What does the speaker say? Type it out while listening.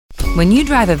When you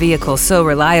drive a vehicle so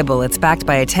reliable it's backed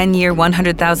by a 10-year,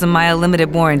 100,000-mile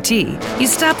limited warranty, you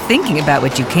stop thinking about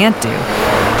what you can't do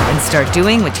and start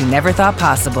doing what you never thought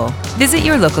possible. Visit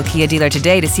your local Kia dealer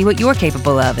today to see what you're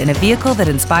capable of in a vehicle that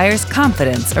inspires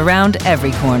confidence around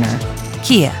every corner.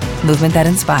 Kia, movement that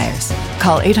inspires.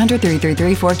 Call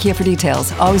 800-333-4KIA for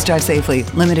details. Always drive safely.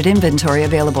 Limited inventory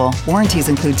available. Warranties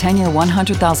include 10-year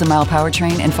 100,000-mile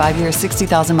powertrain and 5-year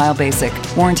 60,000-mile basic.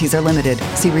 Warranties are limited.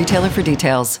 See retailer for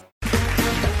details.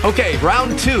 Okay,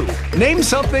 round two. Name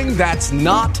something that's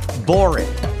not boring.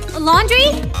 A laundry?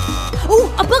 Ooh,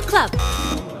 a book club.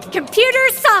 Computer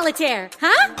solitaire,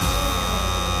 huh?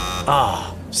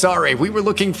 Ah, sorry, we were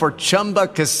looking for Chumba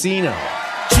Casino.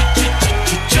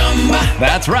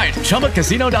 That's right,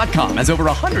 ChumbaCasino.com has over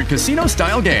 100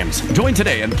 casino-style games. Join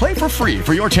today and play for free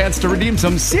for your chance to redeem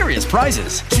some serious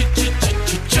prizes.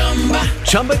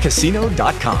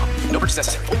 ChumbaCasino.com. No purchase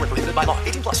necessary. Void where prohibited by law.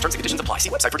 18 plus. Terms and conditions apply. See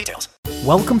website for details.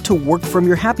 Welcome to Work From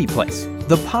Your Happy Place,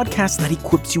 the podcast that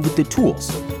equips you with the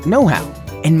tools, know-how,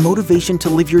 and motivation to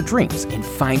live your dreams and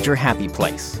find your happy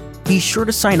place. Be sure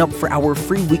to sign up for our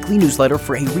free weekly newsletter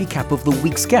for a recap of the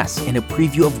week's guests and a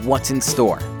preview of what's in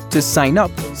store. To sign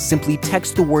up, simply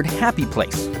text the word Happy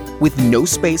Place with no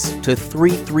space to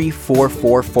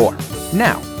 33444.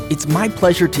 Now, it's my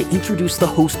pleasure to introduce the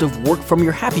host of Work From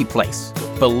Your Happy Place,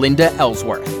 Belinda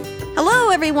Ellsworth. Hello,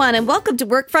 everyone, and welcome to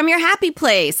Work From Your Happy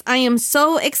Place. I am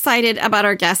so excited about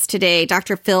our guest today,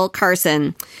 Dr. Phil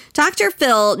Carson. Dr.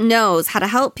 Phil knows how to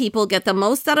help people get the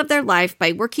most out of their life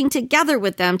by working together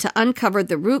with them to uncover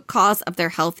the root cause of their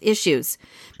health issues.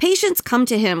 Patients come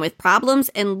to him with problems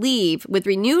and leave with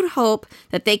renewed hope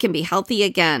that they can be healthy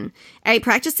again. A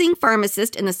practicing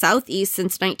pharmacist in the Southeast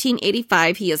since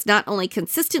 1985, he has not only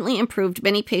consistently improved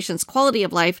many patients' quality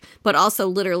of life, but also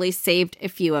literally saved a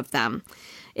few of them.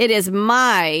 It is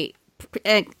my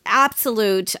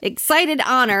absolute excited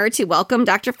honor to welcome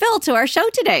Dr. Phil to our show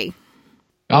today.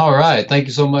 All right. Thank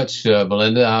you so much,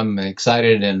 Belinda. I'm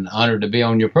excited and honored to be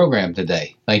on your program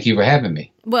today. Thank you for having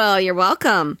me. Well, you're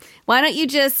welcome. Why don't you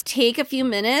just take a few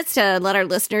minutes to let our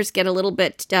listeners get a little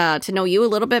bit to know you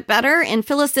a little bit better and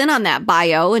fill us in on that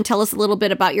bio and tell us a little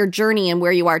bit about your journey and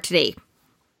where you are today.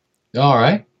 All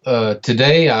right.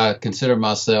 Today, I consider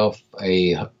myself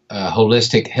a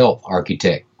holistic health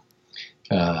architect.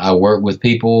 I work with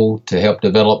people to help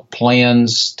develop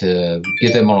plans to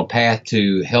get them on a path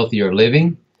to healthier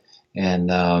living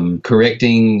and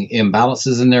correcting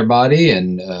imbalances in their body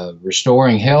and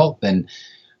restoring health and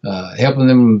helping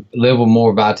them live with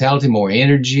more vitality, more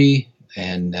energy.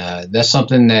 And that's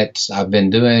something that I've been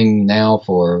doing now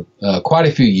for quite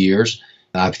a few years.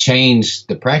 I've changed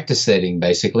the practice setting,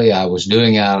 basically. I was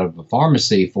doing out of a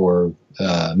pharmacy for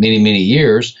many, many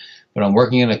years, but I'm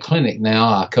working in a clinic now.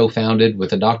 I co-founded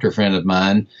with a doctor friend of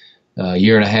mine a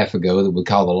year and a half ago that we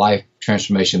call the Life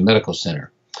Transformation Medical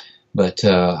Center. But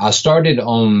I started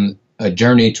on a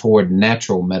journey toward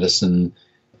natural medicine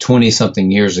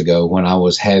 20-something years ago when I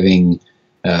was having,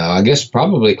 I guess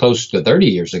probably close to 30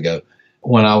 years ago,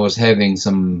 when I was having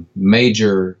some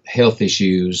major health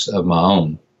issues of my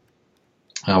own.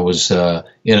 I was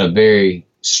in a very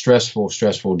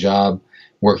stressful job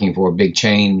working for a big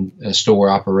chain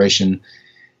store operation,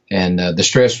 and the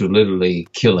stress was literally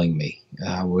killing me.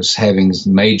 I was having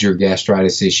major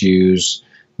gastritis issues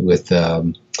with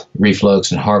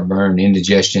reflux and heartburn,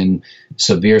 indigestion,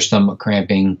 severe stomach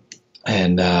cramping,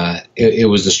 and it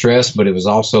was the stress, but it was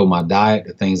also my diet,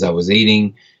 the things I was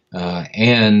eating,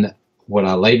 and what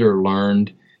I later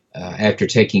learned after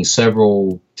taking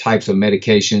several types of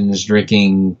medications,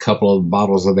 drinking a couple of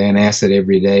bottles of antacid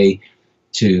every day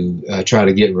to try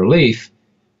to get relief,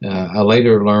 I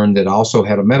later learned that I also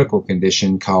had a medical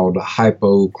condition called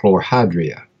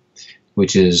hypochlorhydria,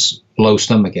 which is low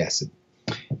stomach acid.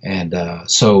 And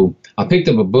so I picked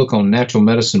up a book on natural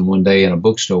medicine one day in a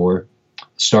bookstore,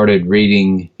 started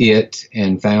reading it,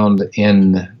 and found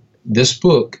in this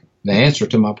book the answer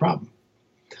to my problem.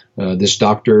 This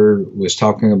doctor was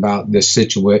talking about this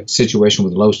situation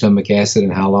with low stomach acid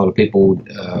and how a lot of people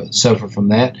suffer from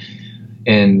that,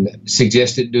 and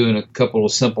suggested doing a couple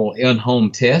of simple in-home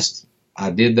tests.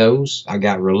 I did those. I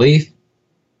got relief,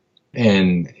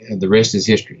 and the rest is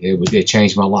history. It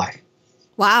changed my life.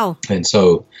 Wow. And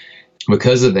so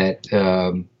because of that,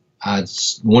 I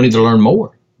wanted to learn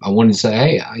more. I wanted to say,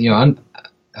 hey, I want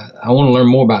to learn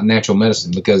more about natural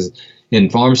medicine, because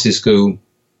in pharmacy school,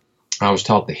 I was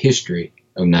taught the history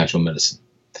of natural medicine,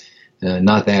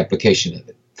 not the application of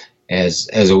it, as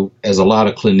a lot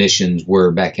of clinicians were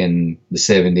back in the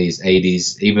 70s,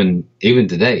 80s, even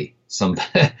today. Some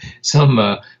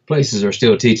some places are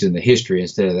still teaching the history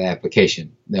instead of the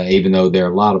application, even though there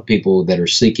are a lot of people that are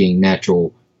seeking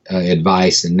natural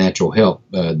advice and natural help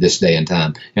this day and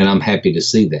time. And I'm happy to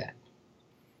see that.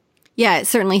 Yeah, it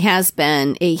certainly has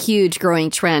been a huge growing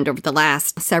trend over the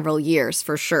last several years,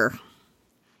 for sure.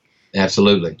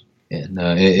 Absolutely. And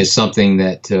it's something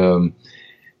that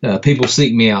people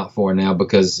seek me out for now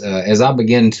because as I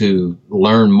begin to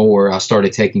learn more, I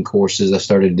started taking courses, I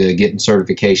started getting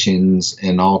certifications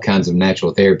and all kinds of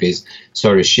natural therapies,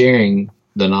 started sharing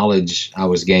the knowledge I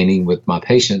was gaining with my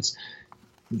patients,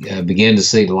 began to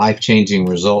see life-changing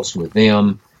results with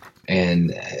them.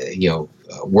 And,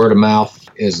 word of mouth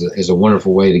is a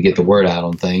wonderful way to get the word out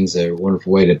on things, a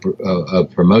wonderful way to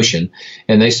promotion.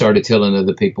 And they started telling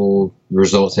other people the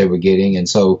results they were getting. And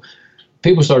so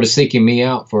people started seeking me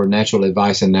out for natural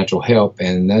advice and natural help.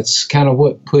 And that's kind of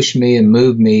what pushed me and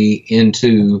moved me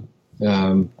into,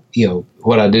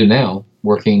 what I do now,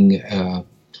 working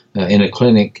in a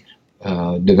clinic,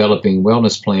 developing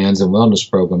wellness plans and wellness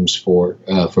programs for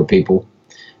people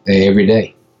every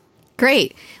day.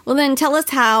 Great. Well, then tell us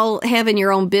how having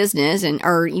your own business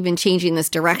or even changing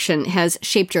this direction has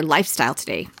shaped your lifestyle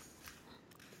today.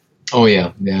 Oh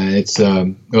yeah. It's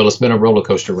it's been a roller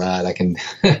coaster ride. I can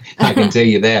I can tell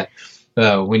you that.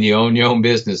 When you own your own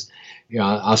business,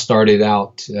 I started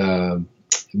out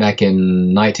back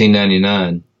in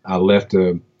 1999. I left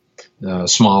a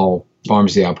small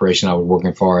pharmacy operation I was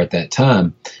working for at that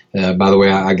time. By the way,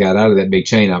 I got out of that big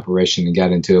chain operation and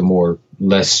got into a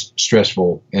less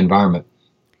stressful environment.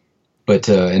 But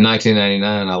in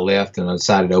 1999, I left and I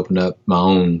decided to open up my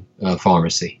own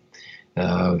pharmacy.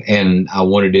 And I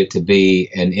wanted it to be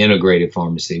an integrated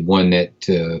pharmacy, one that,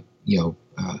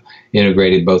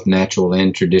 integrated both natural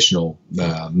and traditional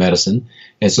medicine.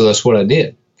 And so that's what I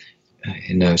did.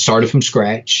 And started from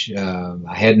scratch.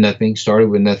 I had nothing, started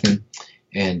with nothing.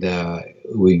 And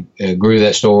we grew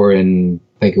that store, and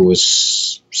I think it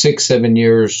was 6-7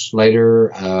 years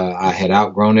later, I had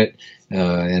outgrown it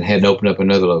and had to open up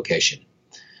another location.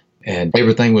 And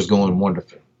everything was going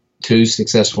wonderful. 2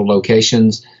 successful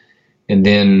locations. And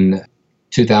then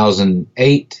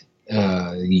 2008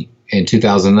 and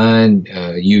 2009,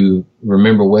 you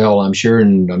remember well, I'm sure,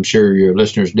 and I'm sure your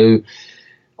listeners do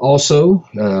also,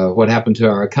 what happened to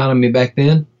our economy back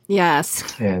then. Yes.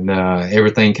 And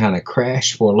everything kind of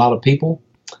crashed for a lot of people.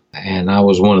 And I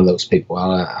was one of those people.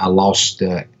 I lost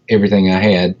everything I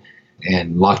had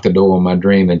and locked the door on my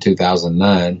dream in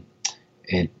 2009.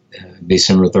 And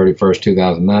December 31st,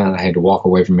 2009, I had to walk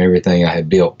away from everything I had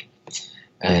built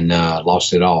and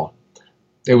lost it all.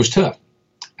 It was tough.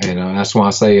 And that's why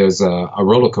I say it was a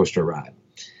roller coaster ride.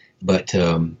 But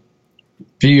a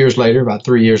few years later, about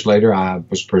 3 years later, I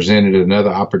was presented another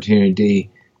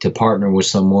opportunity to partner with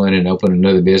someone and open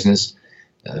another business.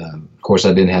 Of course,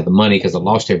 I didn't have the money because I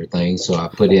lost everything, so I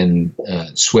put in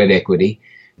sweat equity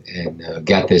and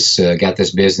got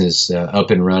this business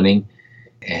up and running,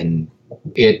 and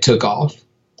it took off,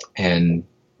 and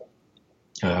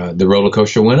the roller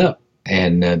coaster went up,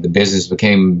 and the business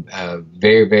became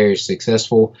very, very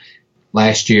successful.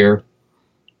 Last year,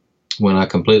 when I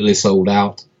completely sold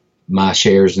out my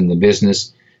shares in the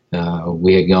business,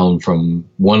 we had gone from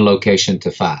 1 location to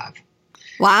 5.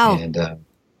 Wow. And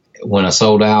when I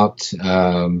sold out,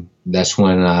 that's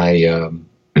when I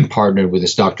partnered with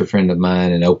this doctor friend of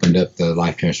mine and opened up the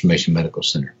Life Transformation Medical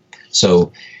Center.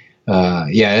 So,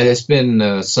 it's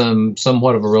been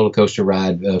somewhat of a roller coaster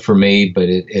ride for me, but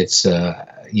it's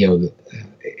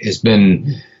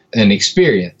been an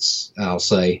experience, I'll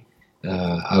say,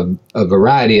 a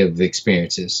variety of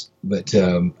experiences, but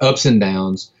ups and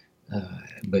downs.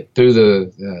 But through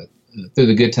the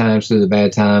good times, through the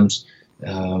bad times,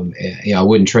 I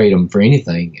wouldn't trade them for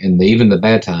anything. And even the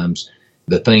bad times,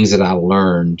 the things that I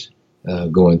learned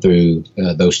going through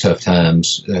those tough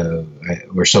times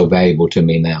were so valuable to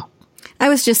me now. I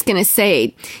was just going to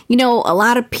say, a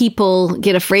lot of people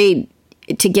get afraid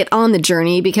to get on the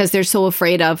journey because they're so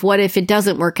afraid of what if it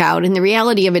doesn't work out. And the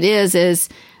reality of it is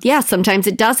sometimes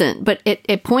it doesn't, but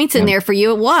it points in there for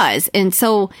you. It was. And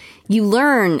so you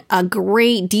learn a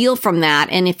great deal from that.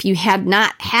 And if you had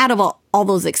not had all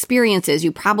those experiences,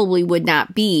 you probably would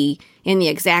not be in the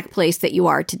exact place that you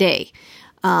are today.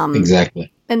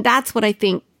 Exactly. And that's what I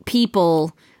think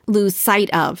people lose sight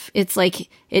of. It's like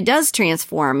it does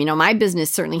transform. My business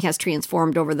certainly has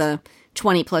transformed over the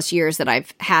 20 plus years that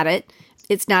I've had it.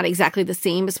 It's not exactly the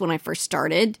same as when I first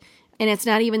started. And it's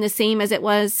not even the same as it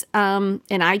was. And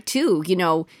I too,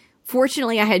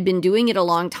 fortunately I had been doing it a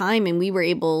long time and we were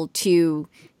able to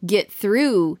get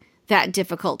through that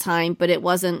difficult time, but it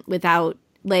wasn't without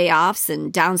layoffs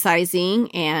and downsizing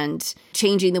and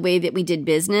changing the way that we did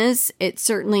business. It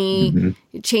certainly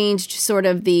changed sort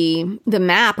of the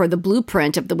map or the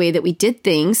blueprint of the way that we did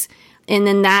things. And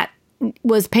then that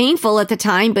was painful at the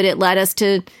time, but it led us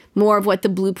to more of what the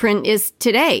blueprint is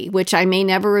today, which I may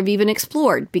never have even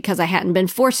explored because I hadn't been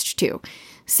forced to.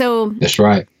 So that's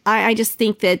right. I just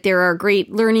think that there are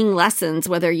great learning lessons,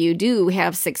 whether you do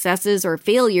have successes or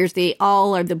failures. They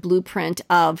all are the blueprint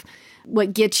of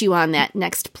what gets you on that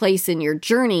next place in your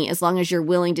journey, as long as you're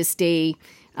willing to stay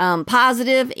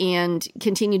positive and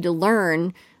continue to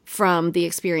learn from the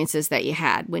experiences that you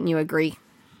had. Wouldn't you agree?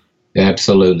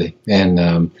 Absolutely.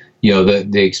 And,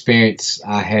 the experience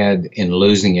I had in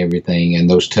losing everything and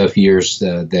those tough years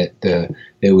that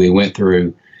we went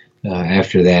through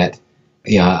after that,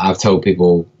 I've told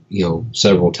people,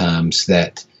 several times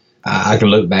that I can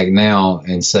look back now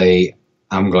and say,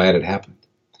 I'm glad it happened,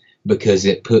 because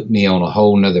it put me on a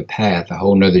whole nother path, a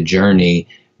whole nother journey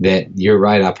that, you're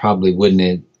right, I probably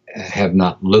wouldn't have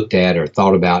not looked at or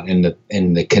thought about, and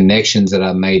the connections that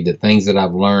I made, the things that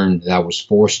I've learned that I was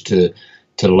forced to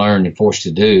learn and forced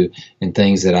to do, and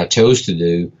things that I chose to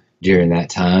do during that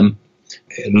time,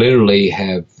 literally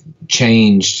have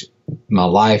changed my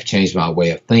life, changed my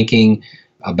way of thinking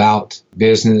about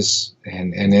business,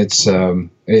 and it's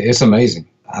amazing.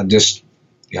 I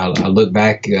look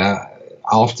back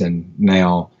often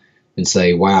now and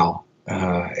say, wow,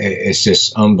 it's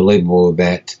just unbelievable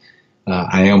that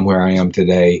I am where I am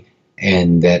today,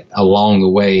 and that along the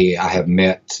way I have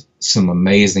met some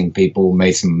amazing people,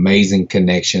 made some amazing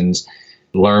connections,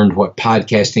 learned what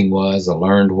podcasting was. I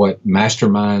learned what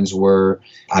masterminds were.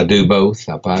 I do both.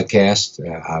 I podcast.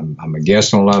 I'm a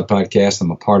guest on a lot of podcasts.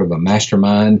 I'm a part of a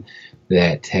mastermind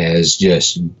that has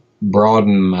just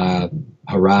broadened my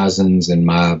horizons and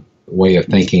my way of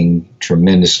thinking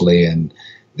tremendously. And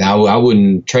I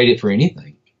wouldn't trade it for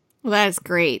anything. Well, that's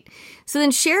great. So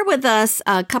then share with us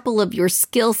a couple of your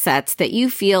skill sets that you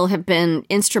feel have been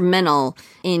instrumental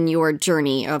in your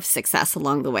journey of success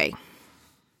along the way.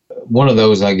 One of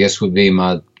those, I guess, would be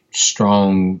my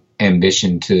strong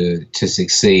ambition to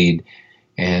succeed,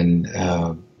 and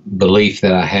belief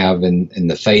that I have, and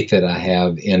the faith that I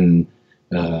have in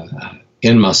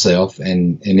myself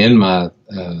and in my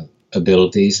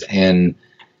abilities. And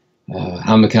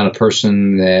I'm the kind of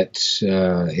person that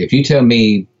if you tell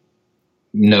me,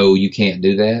 no, you can't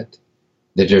do that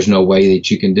there's no way that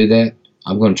you can do that,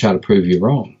 I'm going to try to prove you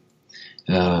wrong.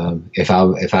 If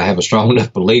I have a strong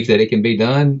enough belief that it can be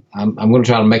done, I'm going to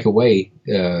try to make a way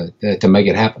to make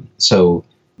it happen. So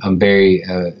I'm very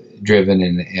driven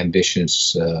and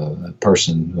ambitious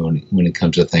person when it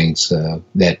comes to things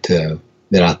that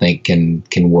I think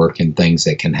can work and things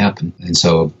that can happen. And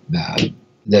so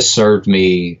that served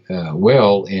me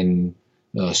well in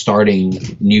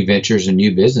starting new ventures and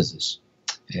new businesses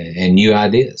and new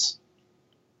ideas.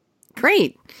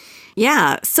 Great.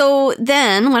 Yeah. So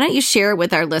then why don't you share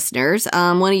with our listeners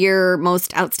one of your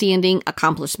most outstanding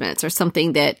accomplishments or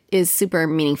something that is super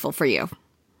meaningful for you?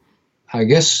 I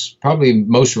guess probably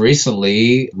most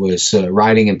recently was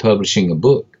writing and publishing a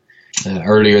book.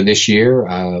 Earlier this year,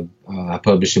 I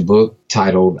published a book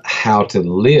titled How to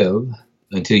Live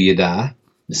Until You Die,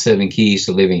 The 7 Keys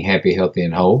to Living Happy, Healthy,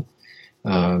 and Whole.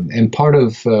 And part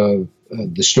of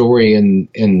the story in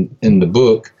the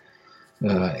book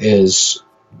is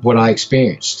what I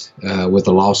experienced with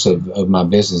the loss of my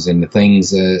business, and the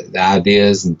things, the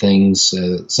ideas and things,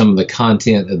 some of the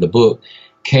content of the book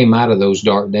came out of those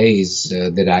dark days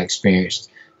that I experienced.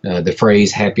 The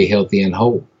phrase happy, healthy, and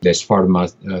whole, that's part of my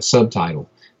subtitle,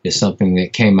 is something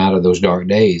that came out of those dark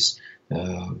days.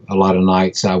 A lot of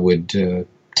nights I would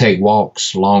take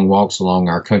long walks along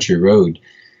our country road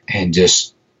and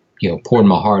just, pouring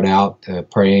my heart out,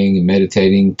 praying and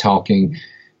meditating, talking,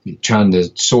 trying to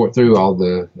sort through all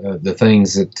the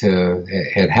things that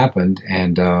had happened.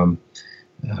 And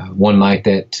one night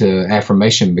that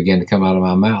affirmation began to come out of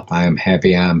my mouth. I am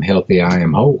happy, I am healthy, I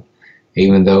am whole.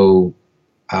 Even though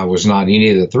I was not any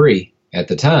of the three at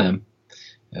the time,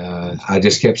 I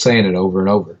just kept saying it over and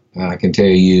over. I can tell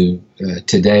you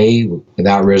today,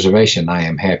 without reservation, I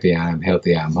am happy, I am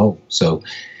healthy, I am whole. So,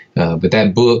 but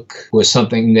that book was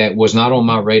something that was not on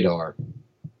my radar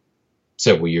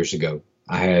several years ago.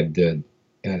 I had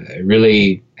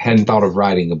really hadn't thought of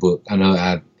writing a book. I know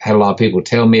I had a lot of people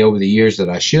tell me over the years that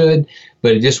I should,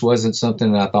 but it just wasn't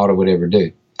something that I thought I would ever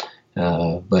do.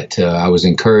 But I was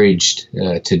encouraged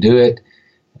to do it,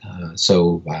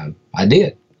 so I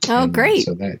did. Oh, great!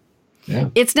 So that, yeah.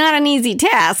 It's not an easy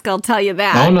task, I'll tell you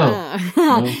that. Oh, no.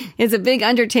 No. It's a big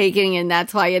undertaking, and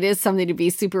that's why it is something to be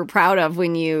super proud of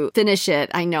when you finish it.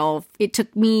 I know it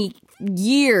took me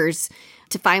years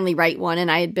to finally write one,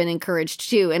 and I had been encouraged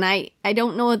too. And I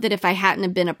don't know that if I hadn't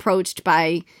have been approached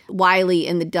by Wiley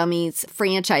and the Dummies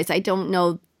franchise, I don't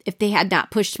know if they had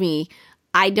not pushed me,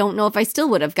 I don't know if I still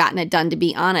would have gotten it done, to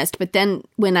be honest. But then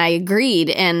when I agreed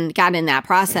and got in that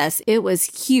process, it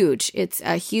was huge. It's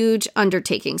a huge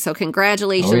undertaking. So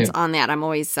congratulations on that. I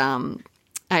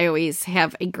always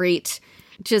have a great,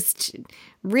 just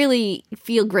really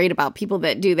feel great about people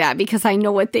that do that because I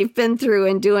know what they've been through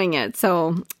in doing it.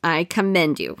 So I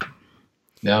commend you.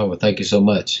 No, well, thank you so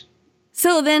much.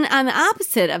 So then on the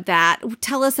opposite of that,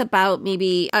 tell us about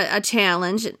maybe a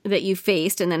challenge that you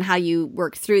faced and then how you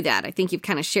worked through that. I think you've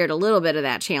kind of shared a little bit of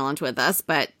that challenge with us,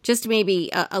 but just maybe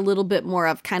a little bit more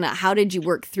of kind of how did you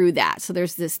work through that? So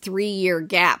there's this 3-year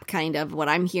gap, kind of what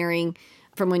I'm hearing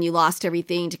from when you lost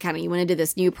everything to kind of you went into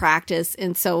this new practice.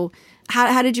 And so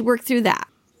how did you work through that?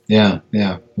 Yeah.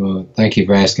 Well, thank you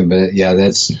for asking. But yeah,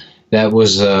 that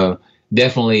was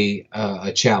definitely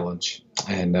a challenge.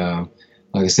 And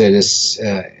like I said, it's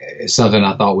something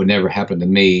I thought would never happen to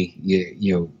me,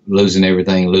 you know, losing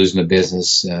everything, losing the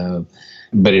business.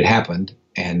 But it happened.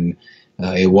 And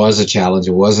it was a challenge.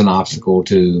 It was an obstacle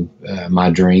to my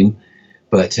dream.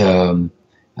 But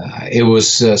it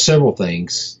was several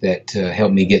things that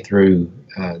helped me get through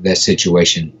that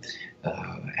situation.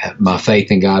 My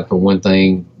faith in God, for one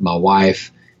thing. My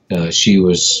wife, she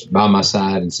was by my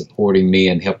side and supporting me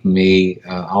and helping me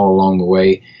all along the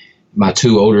way. My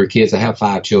 2 older kids, I have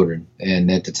 5 children.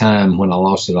 And at the time when I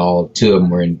lost it all, 2 of them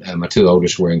were in, my 2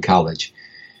 oldest were in college.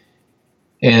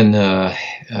 And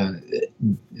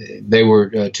they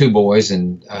were 2 boys,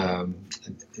 and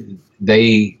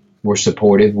they were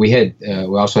supportive. We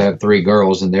also have 3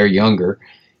 girls, and they're younger.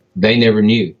 They never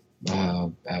knew.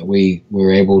 We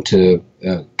were able to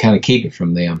kind of keep it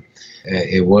from them.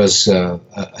 It was a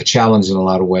challenge in a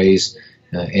lot of ways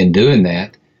in doing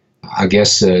that. I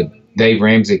guess Dave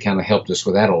Ramsey kind of helped us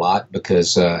with that a lot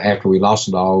because after we lost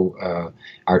it all,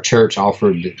 our church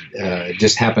offered,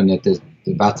 just happened at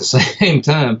about the same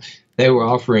time, they were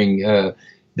offering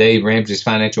Dave Ramsey's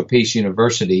Financial Peace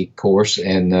University course.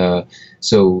 And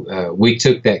so we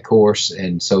took that course.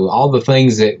 And so all the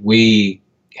things that we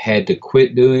had to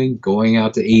quit doing, going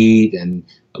out to eat, and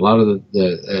a lot of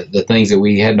the things that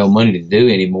we had no money to do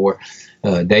anymore,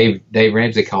 Dave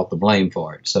Ramsey caught the blame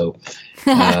for it. So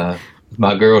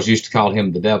my girls used to call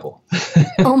him the devil.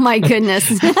 Oh my goodness!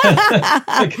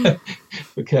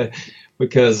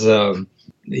 because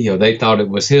you know, they thought it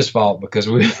was his fault because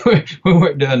we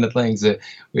weren't doing the things that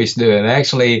we used to do. And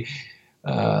actually,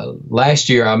 last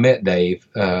year I met Dave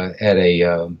at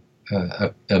a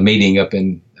meeting up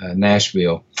in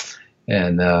Nashville,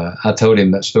 and I told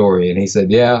him that story, and he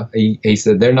said, "Yeah." He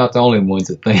said they're not the only ones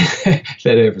that think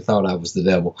that ever thought I was the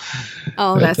devil.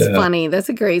 Oh, that's funny. That's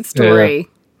a great story.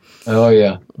 Oh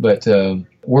yeah, but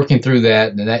working through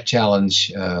that, and that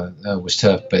challenge was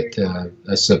tough. But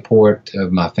the support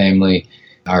of my family,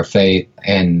 our faith,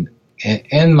 and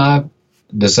my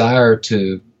desire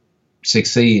to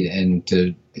succeed and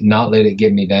to not let it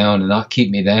get me down and not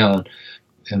keep me down,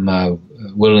 and my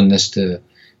willingness to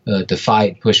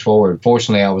fight, push forward.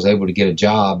 Fortunately, I was able to get a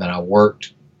job, and I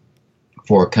worked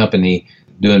for a company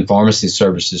doing pharmacy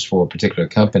services for a particular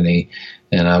company,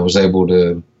 and I was able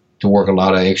to work a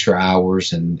lot of extra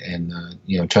hours and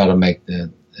you know, try to make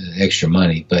the extra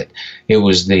money. But it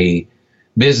was the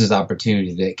business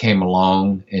opportunity that came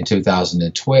along in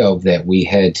 2012 that we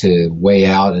had to weigh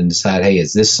out and decide, hey,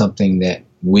 is this something that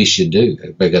we should do?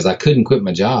 Because I couldn't quit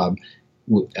my job.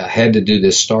 I had to do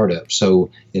this startup. So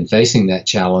in facing that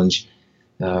challenge,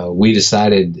 we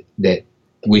decided that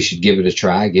we should give it a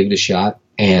try, give it a shot.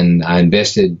 And I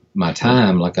invested my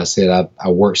time. Like I said, I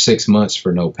worked 6 months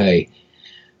for no pay.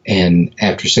 And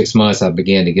after 6 months, I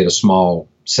began to get a small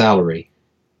salary.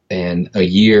 And a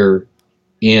year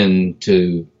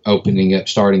into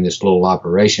starting this little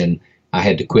operation, I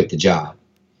had to quit the job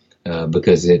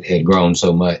because it had grown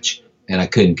so much, and I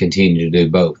couldn't continue to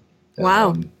do both.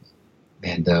 Wow.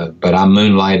 But I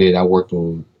moonlighted. I worked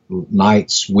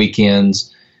nights,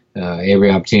 weekends, every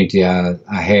opportunity I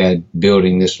had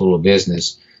building this little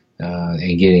business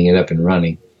and getting it up and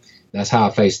running. That's how I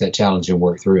faced that challenge and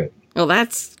worked through it. Well,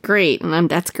 that's great. And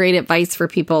that's great advice for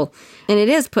people. And it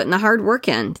is putting the hard work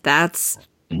in. That's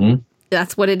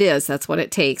what it is. That's what it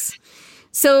takes.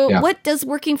 So What does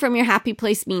working from your happy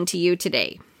place mean to you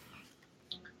today?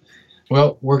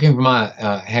 Well, working from my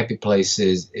happy place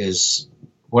is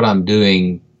what I'm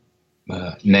doing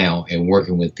now, and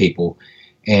working with people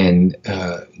and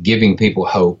giving people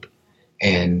hope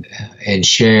and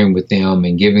sharing with them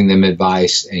and giving them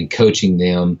advice and coaching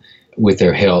them with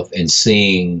their health and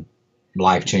seeing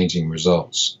life-changing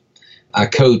results. I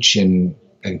coach and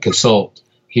and consult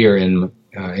here in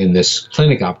this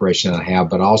clinic operation I have,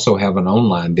 but also have an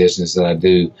online business that I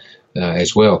do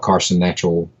as well,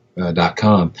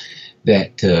 carsonnatural.com,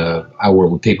 that I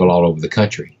work with people all over the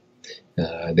country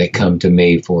that come to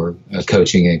me for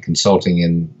coaching and consulting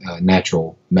in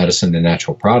natural medicine and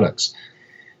natural products,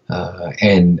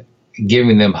 and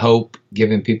giving them hope,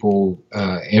 giving people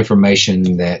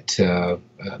information that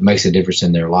makes a difference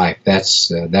in their life.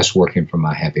 That's working from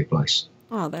my happy place.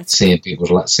 Oh, that's seeing people's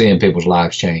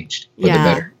lives changed for the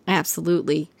better.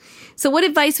 Absolutely. So what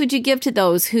advice would you give to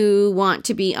those who want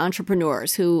to be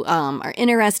entrepreneurs, who are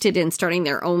interested in starting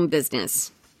their own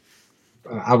business?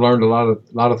 I've learned a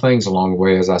lot of things along the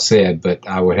way, as I said, but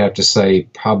I would have to say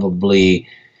probably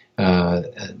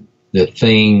the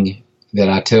thing that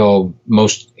I tell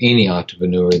most any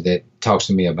entrepreneur that talks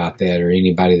to me about that, or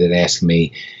anybody that asks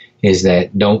me, is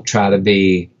that don't try to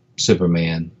be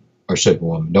Superman or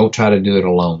Superwoman. Don't try to do it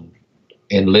alone.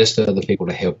 Enlist other people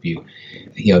to help you.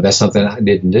 That's something I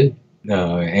didn't do.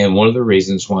 And one of the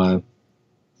reasons why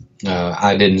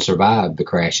I didn't survive the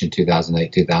crash in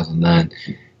 2008, 2009,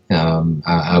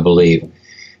 I believe.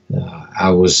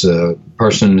 I was a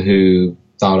person who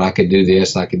thought I could do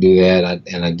this, I could do that,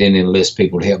 and I didn't enlist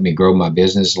people to help me grow my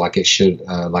business like I should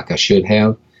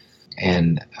have.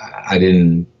 And I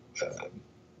didn't.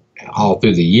 All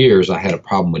through the years, I had a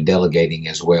problem with delegating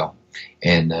as well,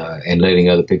 and letting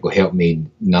other people help me,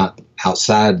 not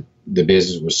outside the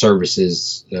business with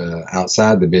services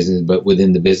outside the business, but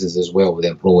within the business as well with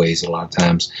employees a lot of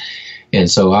times. And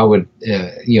so I would,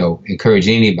 encourage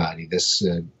anybody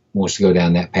that wants to go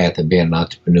down that path of being an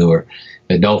entrepreneur,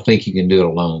 but don't think you can do it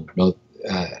alone.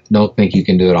 Don't think you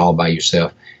can do it all by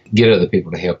yourself. Get other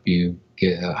people to help you.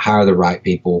 Hire the right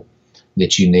people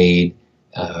that you need.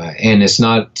 And it's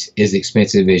not as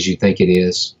expensive as you think it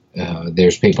is.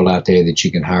 There's people out there that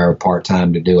you can hire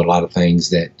part-time to do a lot of things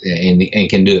that and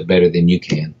can do it better than you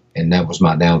can. And that was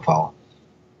my downfall.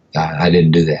 I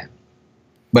didn't do that,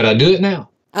 but I do it now.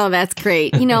 Oh, that's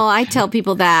great. I tell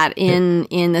people that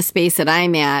in the space that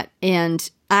I'm at. And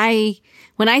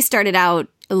when I started out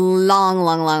a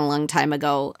long time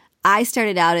ago, I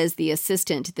started out as the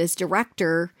assistant to this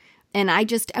director. And I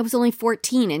was only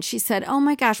 14, and she said, oh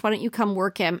my gosh, why don't you come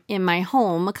work in my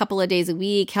home a couple of days a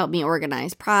week, help me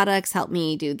organize products, help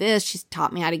me do this. She's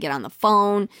taught me how to get on the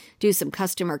phone, do some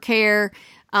customer care.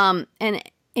 And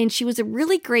she was a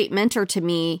really great mentor to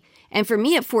me. And for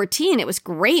me at 14, it was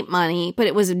great money, but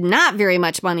it was not very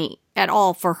much money at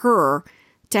all for her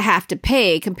to have to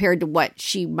pay compared to what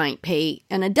she might pay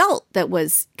an adult that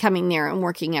was coming there and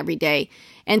working every day.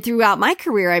 And throughout my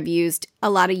career, I've used a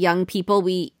lot of young people.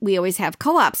 We always have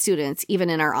co-op students, even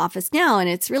in our office now. And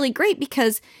it's really great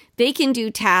because they can do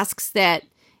tasks that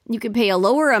you can pay a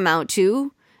lower amount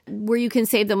to, where you can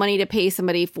save the money to pay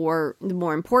somebody for the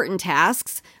more important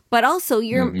tasks. But also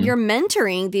you're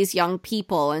mentoring these young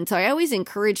people. And so I always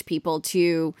encourage people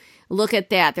to look at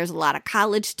that. There's a lot of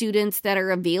college students that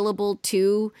are available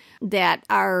too that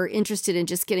are interested in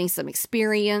just getting some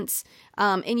experience.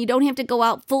 And you don't have to go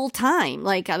out full time.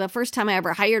 Like the first time I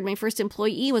ever hired my first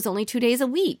employee was only 2 days a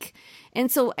week. And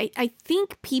so I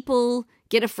think people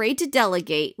get afraid to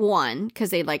delegate, one, because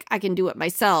they I can do it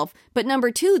myself. But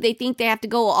number two, they think they have to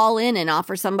go all in and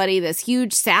offer somebody this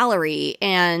huge salary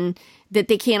and that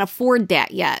they can't afford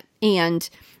that yet. And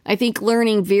I think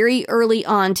learning very early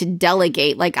on to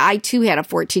delegate, like I too had a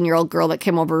 14-year-old girl that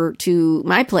came over to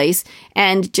my place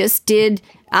and just did,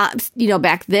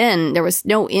 back then there was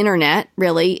no internet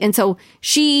really. And so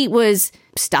she was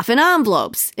stuffing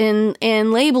envelopes and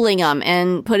labeling them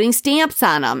and putting stamps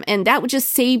on them. And that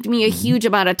just saved me a huge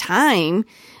amount of time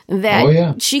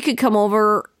that she could come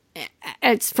over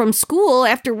from school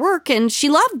after work and she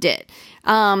loved it.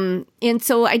 And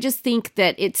so I just think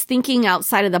that it's thinking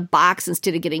outside of the box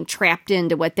instead of getting trapped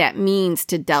into what that means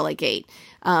to delegate.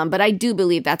 But I do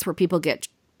believe that's where people get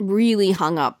really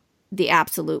hung up the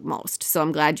absolute most. So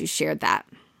I'm glad you shared that.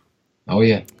 Oh,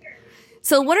 yeah.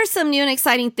 So what are some new and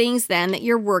exciting things then that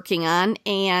you're working on?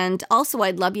 And also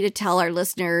I'd love you to tell our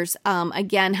listeners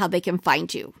again how they can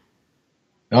find you.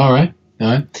 All right.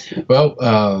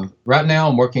 Well, right now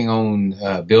I'm working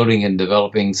on building and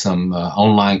developing some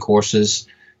online courses,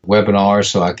 webinars,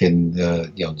 so I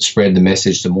can spread the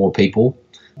message to more people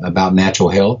about natural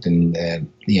health and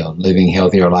living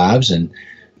healthier lives and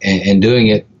doing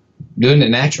it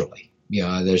naturally.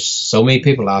 There's so many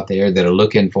people out there that are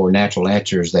looking for natural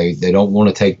answers. They don't want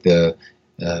to take the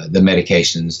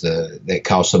medications that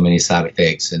cause so many side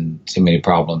effects and so many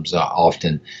problems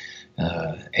often,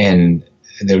 and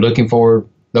they're looking for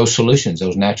those solutions,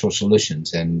 those natural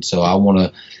solutions. And so I want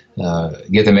to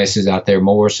get the message out there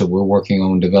more. So we're working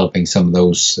on developing some of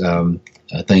those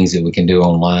things that we can do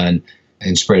online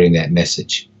and spreading that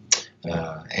message.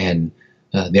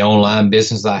 The online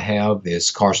business I have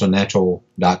is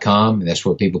carsonnatural.com. And that's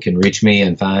where people can reach me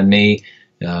and find me,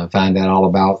 find out all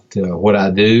about what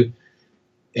I do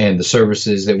and the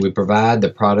services that we provide, the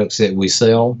products that we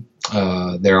sell.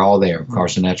 They're all there,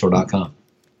 carsonnatural.com.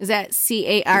 Is that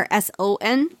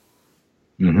CARSON?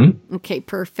 Mm-hmm. Okay,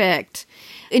 perfect.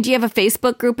 Do you have a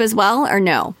Facebook group as well, or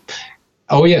no?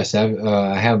 Oh, yes.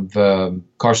 I have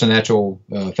Carson Natural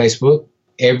Facebook.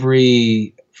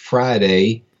 Every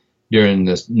Friday during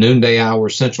the noonday hour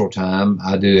Central Time,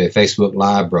 I do a Facebook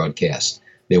Live broadcast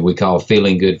that we call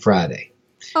Feeling Good Friday.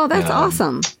 Oh, that's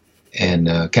awesome. And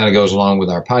kind of goes along with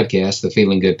our podcast, the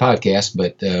Feeling Good podcast.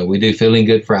 But we do Feeling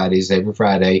Good Fridays every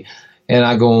Friday. And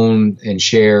I go on and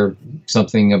share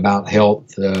something about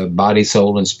health, body,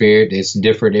 soul, and spirit. It's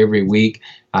different every week.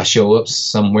 I show up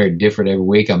somewhere different every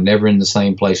week. I'm never in the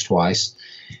same place twice.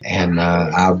 And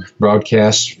I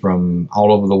broadcast from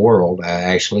all over the world,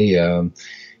 actually.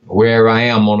 Wherever I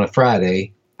am on a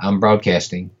Friday, I'm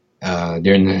broadcasting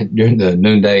during the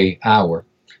noonday hour,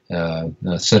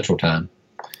 Central Time.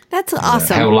 That's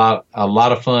awesome. I have a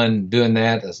lot of fun doing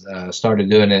that. I started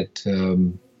doing it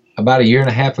about a year and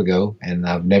a half ago, and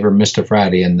I've never missed a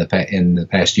Friday in the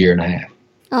past year and a half.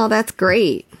 Oh, that's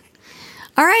great.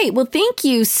 All right. Well, thank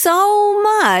you so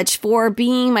much for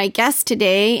being my guest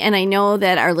today. And I know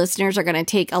that our listeners are going to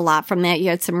take a lot from that. You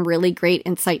had some really great,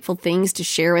 insightful things to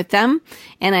share with them.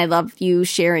 And I love you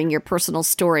sharing your personal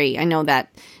story. I know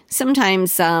that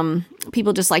sometimes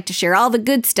people just like to share all the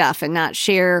good stuff and not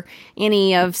share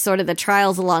any of sort of the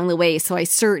trials along the way. So I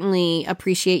certainly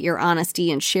appreciate your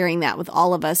honesty and sharing that with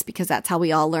all of us, because that's how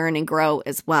we all learn and grow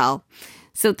as well.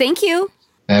 So thank you.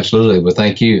 Absolutely. Well,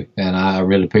 thank you. And I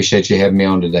really appreciate you having me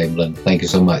on today, Belinda. Thank you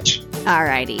so much. All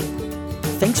righty.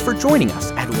 Thanks for joining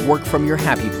us at Work From Your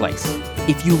Happy Place.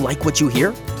 If you like what you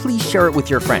hear, please share it with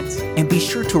your friends. And be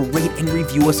sure to rate and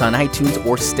review us on iTunes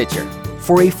or Stitcher.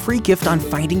 For a free gift on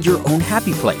finding your own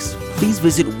happy place, please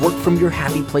visit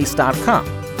workfromyourhappyplace.com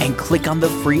and click on the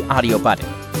free audio button.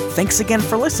 Thanks again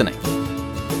for listening.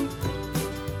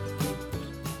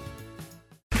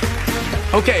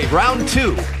 Okay, round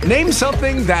two. Name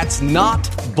something that's not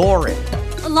boring.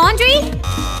 A laundry?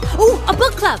 Ooh, a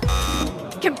book club.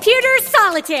 Computer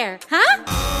solitaire,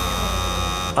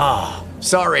 huh?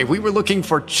 Sorry, we were looking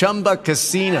for Chumba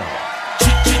Casino.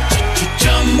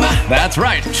 That's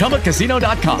right.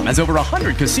 ChumbaCasino.com has over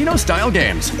 100 casino-style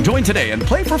games. Join today and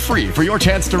play for free for your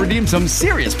chance to redeem some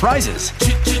serious prizes.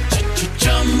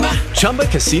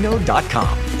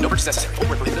 ChumbaCasino.com. No purchase necessary. Void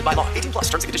where prohibited by law. 18+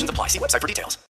 terms and conditions apply. See website for details.